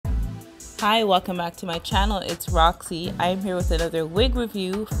Hi, welcome back to my channel. It's Roxy. I am here with another wig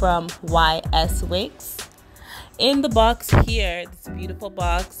review from YSwigs. In the box here, this beautiful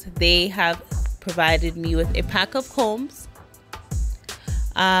box, they have provided me with a pack of combs,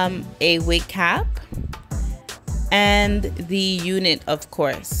 a wig cap, and the unit, of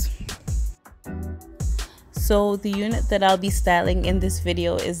course. So the unit that I'll be styling in this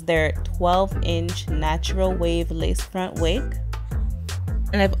video is their 12-inch natural wave lace front wig.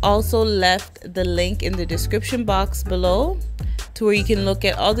 And I've also left the link in the description box below to where you can look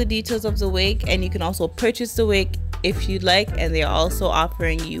at all the details of the wig, and you can also purchase the wig if you'd like, and they're also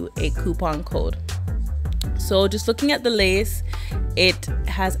offering you a coupon code. So just looking at the lace, it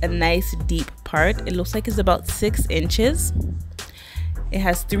has a nice deep part. It looks like it's about 6 inches. It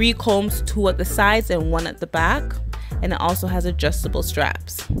has 3 combs, 2 at the sides and 1 at the back, and it also has adjustable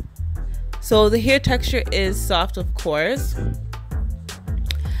straps. So the hair texture is soft, of course.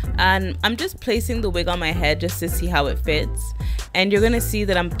 And I'm just placing the wig on my head just to see how it fits, and you're gonna see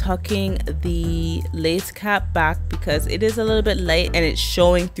that I'm tucking the lace cap back because it is a little bit light and it's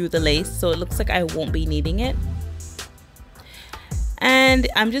showing through the lace, so it looks like I won't be needing it. And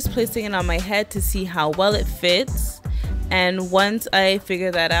I'm just placing it on my head to see how well it fits, and once I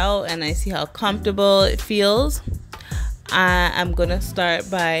figure that out and I see how comfortable it feels, I'm gonna start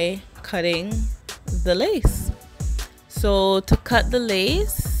by cutting the lace. So to cut the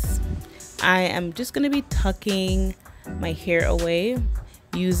lace, I am just going to be tucking my hair away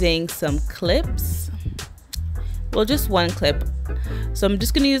using some clips. Well, just one clip. So I'm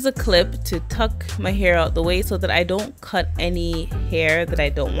just going to use a clip to tuck my hair out the way so that I don't cut any hair that I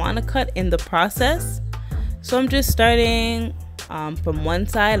don't want to cut in the process. So I'm just starting from one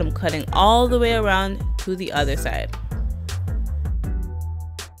side. I'm cutting all the way around to the other side.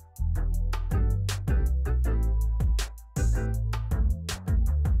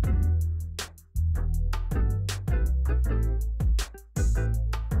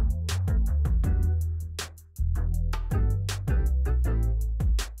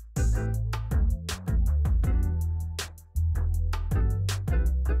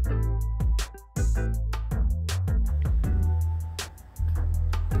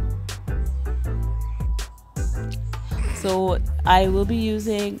 So I will be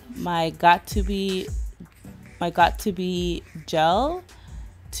using my Got to Be gel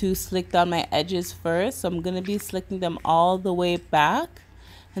to slick down my edges first. So I'm going to be slicking them all the way back,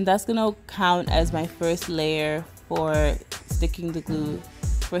 and that's going to count as my first layer for sticking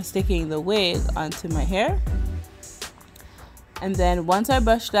the wig onto my hair. And then once I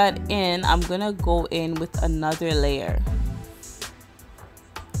brush that in, I'm going to go in with another layer.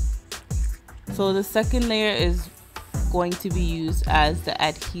 So the second layer is going to be used as the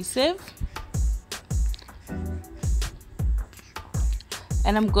adhesive,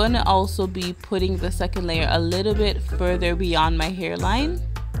 and I'm going to also be putting the second layer a little bit further beyond my hairline,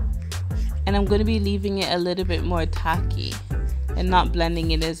 and I'm going to be leaving it a little bit more tacky and not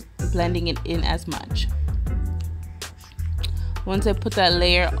blending it in as much. Once I put that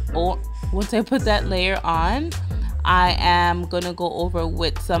layer on, I am going to go over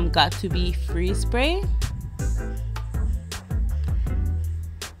with some Got to Be Free Spray.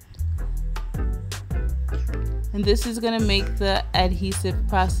 And this is going to make the adhesive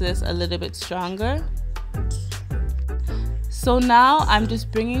process a little bit stronger. So now I'm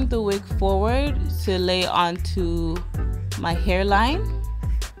just bringing the wig forward to lay onto my hairline.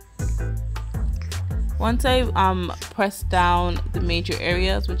 Once I press down the major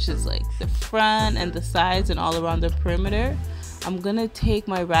areas, which is like the front and the sides and all around the perimeter, I'm going to take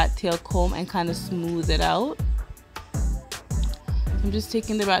my rat tail comb and kind of smooth it out. I'm just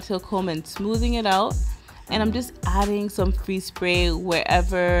taking the rat tail comb and smoothing it out. And I'm just adding some free spray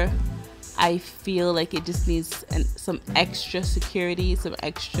wherever I feel like it just needs some extra security, some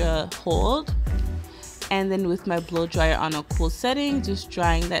extra hold. And then with my blow dryer on a cool setting, just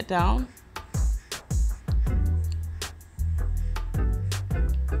drying that down.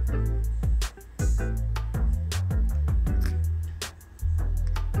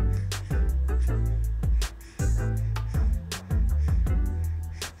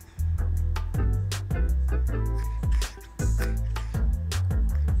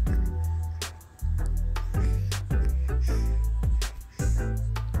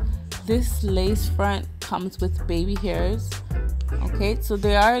 This lace front comes with baby hairs. Okay, so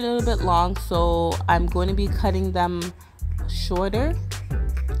they are a little bit long, so I'm going to be cutting them shorter.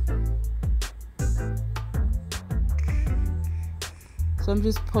 So I'm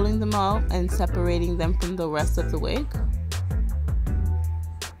just pulling them out and separating them from the rest of the wig.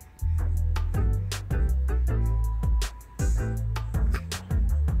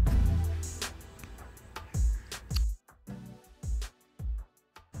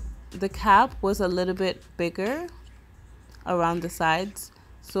 the cap was a little bit bigger around the sides,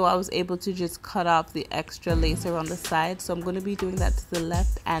 so I was able to just cut off the extra lace around the side. So I'm going to be doing that to the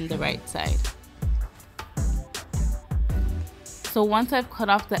left and the right side. So once I've cut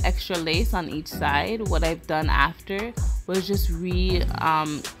off the extra lace on each side, what I've done after was just re-gluing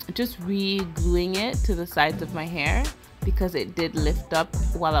it to the sides of my hair, because it did lift up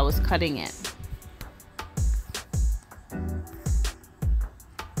while I was cutting it.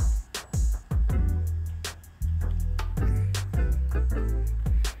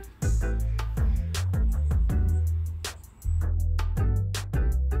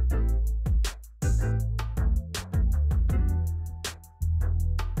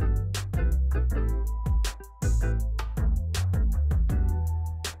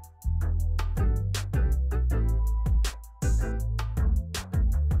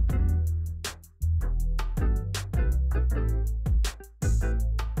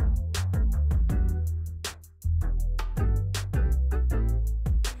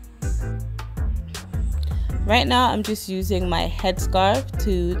 Right now I'm just using my headscarf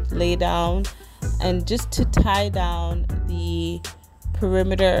to lay down and just to tie down the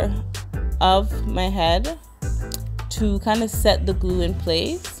perimeter of my head to kind of set the glue in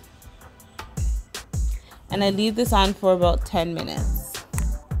place. And I leave this on for about 10 minutes.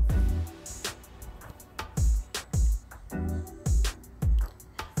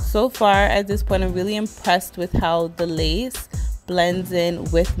 So far at this point, I'm really impressed with how the lace blends in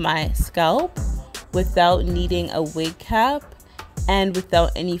with my scalp without needing a wig cap and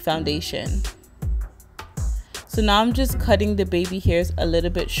without any foundation. So now I'm just cutting the baby hairs a little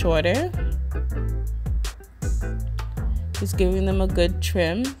bit shorter, just giving them a good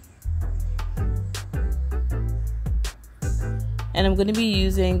trim. And I'm going to be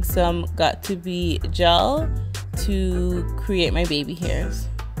using some Got2b gel to create my baby hairs.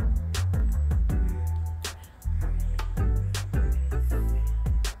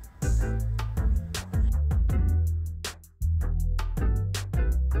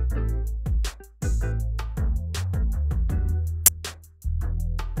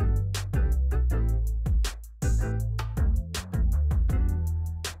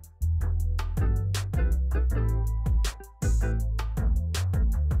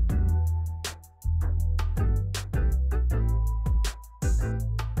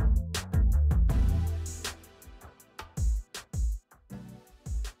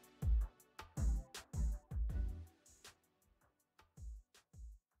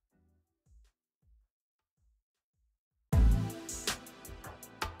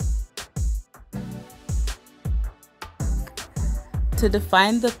 To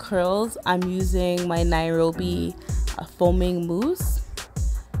define the curls, I'm using my Nairobi foaming mousse.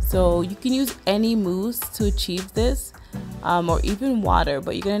 So you can use any mousse to achieve this, or even water,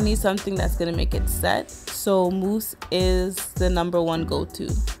 but you're gonna need something that's gonna make it set. So mousse is the #1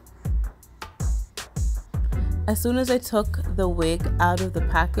 go-to. As soon as I took the wig out of the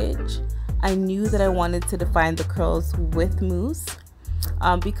package, I knew that I wanted to define the curls with mousse,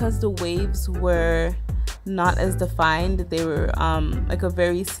 because the waves were not as defined. They were like a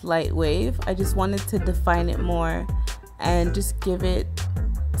very slight wave. I just wanted to define it more and just give it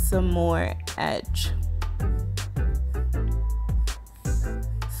some more edge.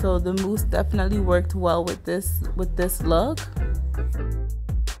 So the mousse definitely worked well with this look.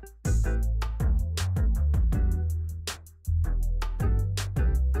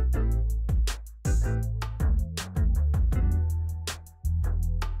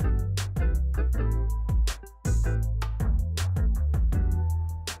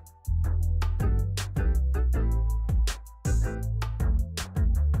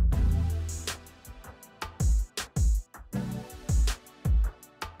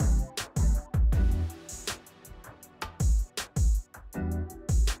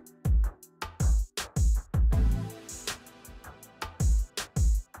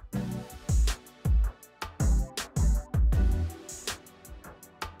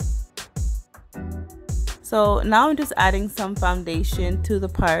 So now I'm just adding some foundation to the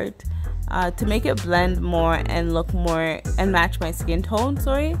part to make it blend more and look more and match my skin tone.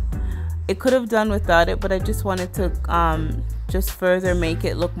 Sorry, it could have done without it, but I just wanted to just further make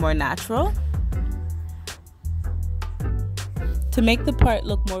it look more natural. To make the part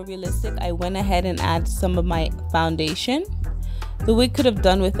look more realistic, I went ahead and added some of my foundation. The wig could have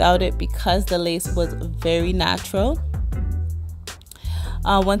done without it because the lace was very natural.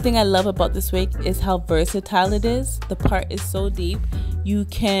 One thing I love about this wig is how versatile it is. The part is so deep. You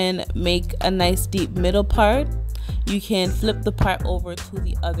can make a nice deep middle part. You can flip the part over to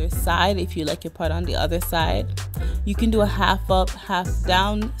the other side if you like your part on the other side. You can do a half up, half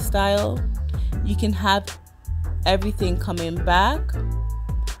down style. You can have everything coming back,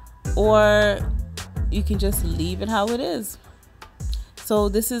 or you can just leave it how it is. So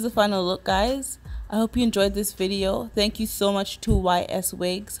this is the final look, guys. I hope you enjoyed this video. Thank you so much to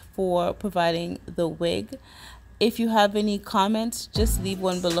YSwigs for providing the wig. If you have any comments, just leave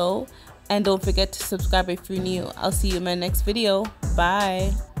one below. And don't forget to subscribe if you're new. I'll see you in my next video.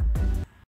 Bye.